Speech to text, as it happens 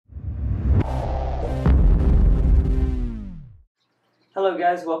Hello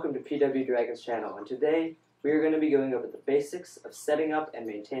guys, welcome to PW Dragon's channel, and today we are going to be going over the basics of setting up and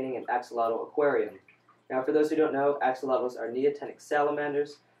maintaining an axolotl aquarium. Now for those who don't know, axolotls are neotenic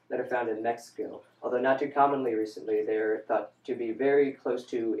salamanders that are found in Mexico. Although not too commonly recently, they are thought to be very close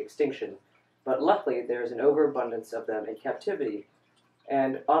to extinction. But luckily there is an overabundance of them in captivity.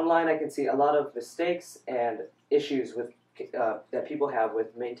 And online I can see a lot of mistakes and issues with, that people have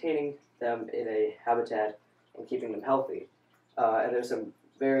with maintaining them in a habitat and keeping them healthy. And there's some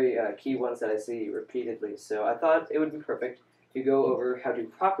very key ones that I see repeatedly. So I thought it would be perfect to go over how to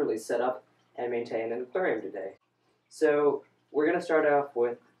properly set up and maintain an aquarium today. So we're going to start off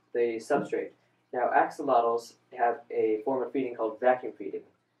with the substrate. Now axolotls have a form of feeding called vacuum feeding.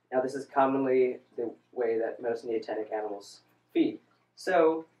 Now this is commonly the way that most neotenic animals feed.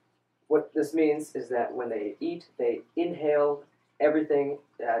 So what this means is that when they eat, they inhale everything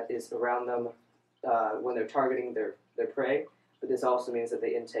that is around them when they're targeting their prey. But this also means that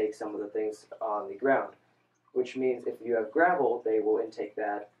they intake some of the things on the ground, which means if you have gravel, they will intake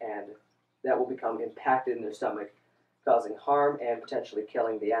that, and that will become impacted in their stomach, causing harm and potentially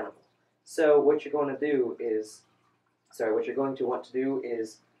killing the animal. So what you're going to want to do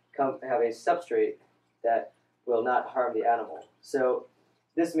is have a substrate that will not harm the animal. So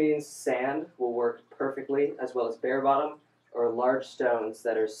this means sand will work perfectly, as well as bare bottom or large stones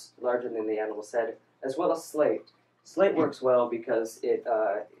that are larger than the animal's head, as well as slate. Slate works well because it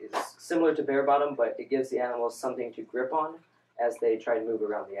is similar to bare bottom, but it gives the animals something to grip on as they try to move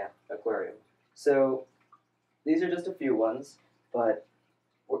around the aquarium. So these are just a few ones, but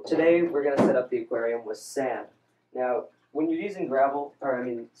today we're going to set up the aquarium with sand. Now, when you're using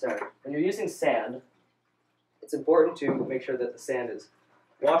when you're using sand, it's important to make sure that the sand is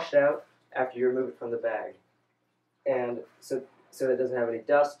washed out after you remove it from the bag, and so it doesn't have any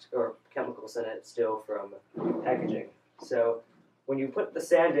dust or chemicals in it still from packaging. So when you put the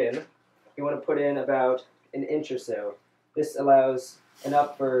sand in, you want to put in about an inch or so. This allows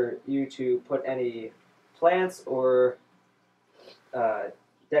enough for you to put any plants or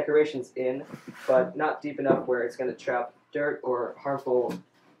decorations in, but not deep enough where it's going to trap dirt or harmful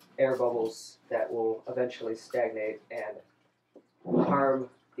air bubbles that will eventually stagnate and harm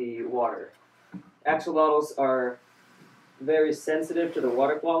the water. Axolotls are very sensitive to the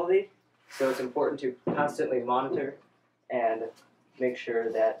water quality, so it's important to constantly monitor and make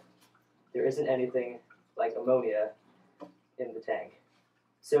sure that there isn't anything like ammonia in the tank.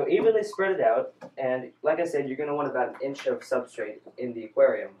 So evenly spread it out, and like I said, you're going to want about an inch of substrate in the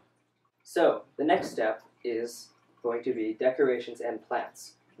aquarium. So the next step is going to be decorations and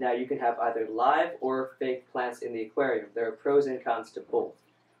plants. Now you can have either live or fake plants in the aquarium. There are pros and cons to both.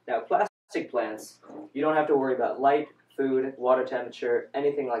 Now plastic plants, you don't have to worry about light, food, water temperature,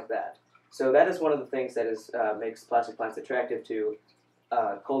 anything like that. So that is one of the things that makes plastic plants attractive to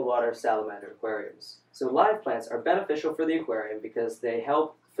cold water salamander aquariums. So live plants are beneficial for the aquarium because they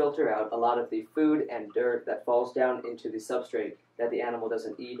help filter out a lot of the food and dirt that falls down into the substrate that the animal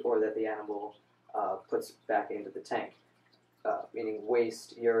doesn't eat or that the animal puts back into the tank, meaning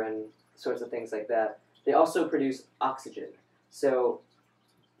waste, urine, sorts of things like that. They also produce oxygen. So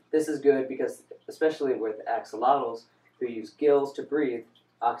this is good because, especially with axolotls, who use gills to breathe,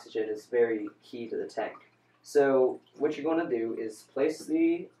 oxygen is very key to the tank. So what you're going to do is place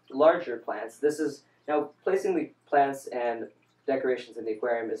the larger plants. Now placing the plants and decorations in the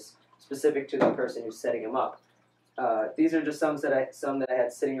aquarium is specific to the person who's setting them up. These are just some that I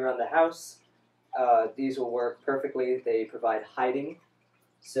had sitting around the house. These will work perfectly. They provide hiding,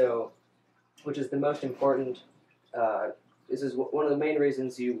 which is the most important. This is one of the main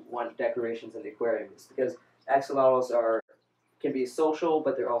reasons you want decorations in the aquarium, is because axolotls can be social,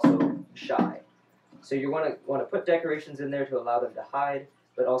 but they're also shy. So you want to put decorations in there to allow them to hide,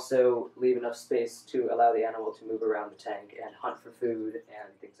 but also leave enough space to allow the animal to move around the tank and hunt for food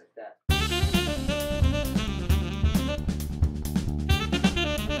and things like that.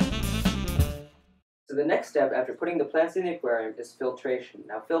 So the next step after putting the plants in the aquarium is filtration.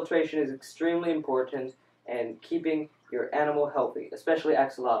 Now filtration is extremely important in keeping your animal healthy, especially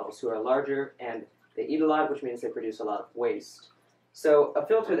axolotls, who are larger and they eat a lot, which means they produce a lot of waste. So a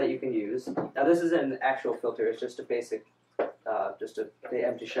filter that you can use, now this isn't an actual filter, it's just a basic, the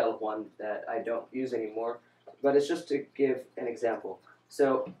empty shell one that I don't use anymore, but it's just to give an example.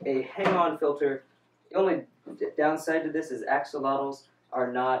 So a hang-on filter, the only downside to this is axolotls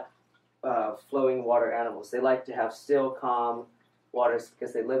are not flowing water animals. They like to have still, calm waters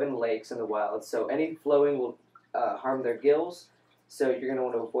because they live in lakes in the wild, so any flowing will harm their gills. So you're going to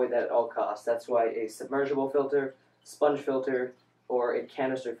want to avoid that at all costs. That's why a submersible filter, sponge filter, or a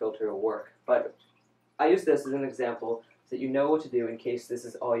canister filter will work. But I use this as an example that you know what to do in case this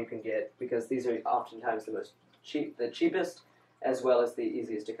is all you can get, because these are oftentimes the cheapest, as well as the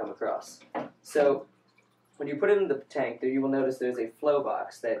easiest to come across. So when you put it in the tank, there you will notice there's a flow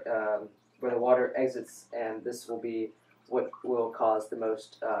box that where the water exits, and this will be what will cause the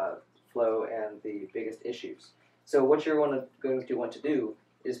most flow and the biggest issues. So what you're going to want to do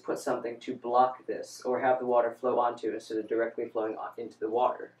is put something to block this, or have the water flow onto instead of directly flowing into the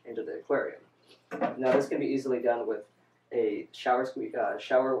water, into the aquarium. Now this can be easily done with a shower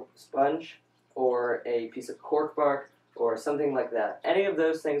sponge, or a piece of cork bark, or something like that. Any of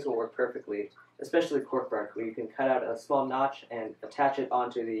those things will work perfectly, especially cork bark, where you can cut out a small notch and attach it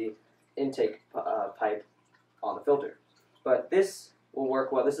onto the intake pipe on the filter. But this will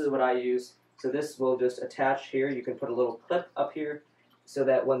work well. This is what I use. So this will just attach here. You can put a little clip up here so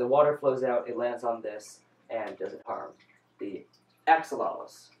that when the water flows out, it lands on this and doesn't harm the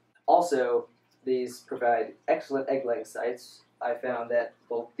axolotls. Also, these provide excellent egg-laying sites. I found that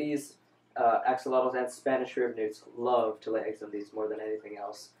both these axolotls and Spanish river newts love to lay eggs on these more than anything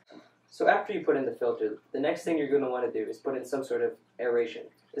else. So after you put in the filter, the next thing you're going to want to do is put in some sort of aeration.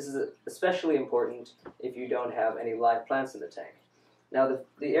 This is especially important if you don't have any live plants in the tank. Now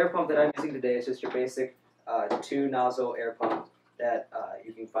the air pump that I'm using today is just your basic 2-nozzle air pump that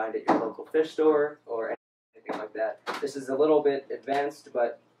you can find at your local fish store or anything like that. This is a little bit advanced,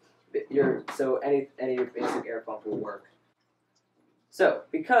 but so any basic air pump will work. So,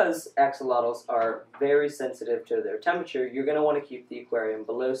 because axolotls are very sensitive to their temperature, you're going to want to keep the aquarium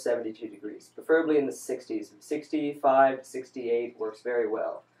below 72 degrees, preferably in the 60s. 65, 68 works very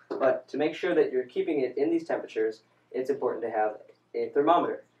well. But to make sure that you're keeping it in these temperatures, it's important to have a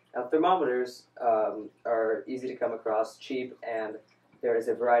thermometer. Now, thermometers are easy to come across, cheap, and there is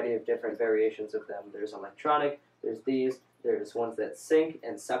a variety of different variations of them. There's electronic, there's ones that sink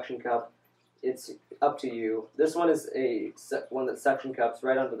and suction cup. It's up to you. This one is one that suction cups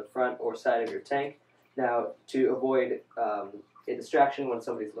right onto the front or side of your tank. Now, to avoid a distraction when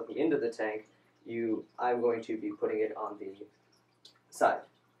somebody's looking into the tank, I'm going to be putting it on the side.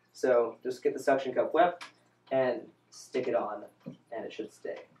 So just get the suction cup wet and stick it on, and it should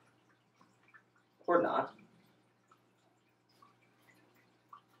stay. Or not.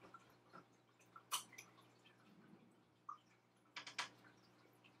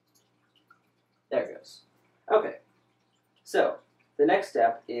 There it goes. Okay, so the next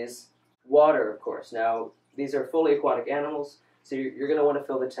step is water, of course. Now, these are fully aquatic animals, so you're going to want to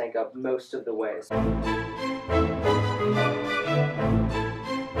fill the tank up most of the way.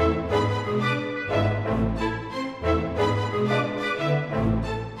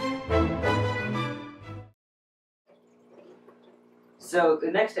 So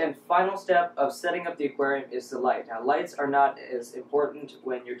the next and final step of setting up the aquarium is the light. Now, lights are not as important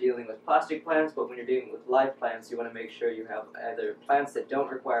when you're dealing with plastic plants, but when you're dealing with live plants, you want to make sure you have either plants that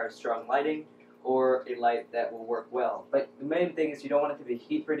don't require strong lighting or a light that will work well. But the main thing is you don't want it to be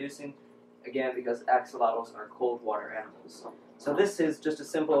heat producing, again, because axolotls are cold water animals. So this is just a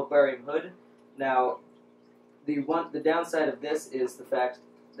simple aquarium hood. Now, the downside of this is the fact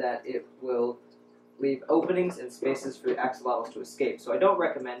that it will leave openings and spaces for the axolotls to escape. So I don't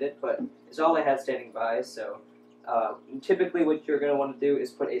recommend it, but it's all I had standing by. So typically what you're going to want to do is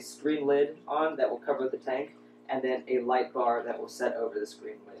put a screen lid on that will cover the tank, and then a light bar that will set over the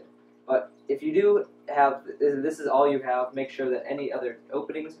screen lid. But if you do have, this is all you have, make sure that any other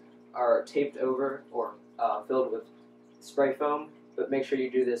openings are taped over or filled with spray foam, but make sure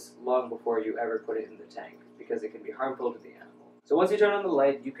you do this long before you ever put it in the tank, because it can be harmful to the animal. So once you turn on the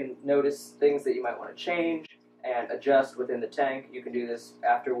light, you can notice things that you might want to change and adjust within the tank. You can do this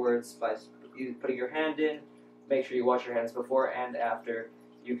afterwards by putting your hand in. Make sure you wash your hands before and after.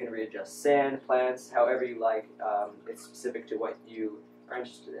 You can readjust sand, plants, however you like. It's specific to what you are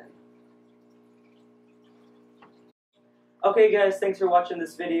interested in. Okay guys, thanks for watching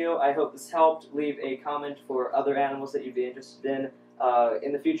this video. I hope this helped. Leave a comment for other animals that you'd be interested in.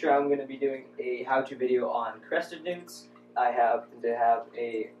 In the future, I'm going to be doing a how-to video on crested newts. I happen to have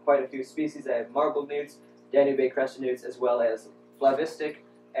quite a few species. I have marbled newts, Danube Bay crested newts, as well as flavistic,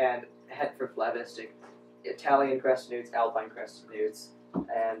 and head for flavistic, Italian crested newts, Alpine crested newts,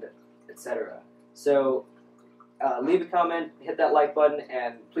 and etc. So leave a comment, hit that like button,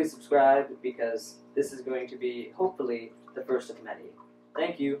 and please subscribe, because this is going to be, hopefully, the first of many.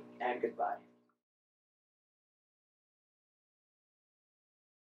 Thank you, and goodbye.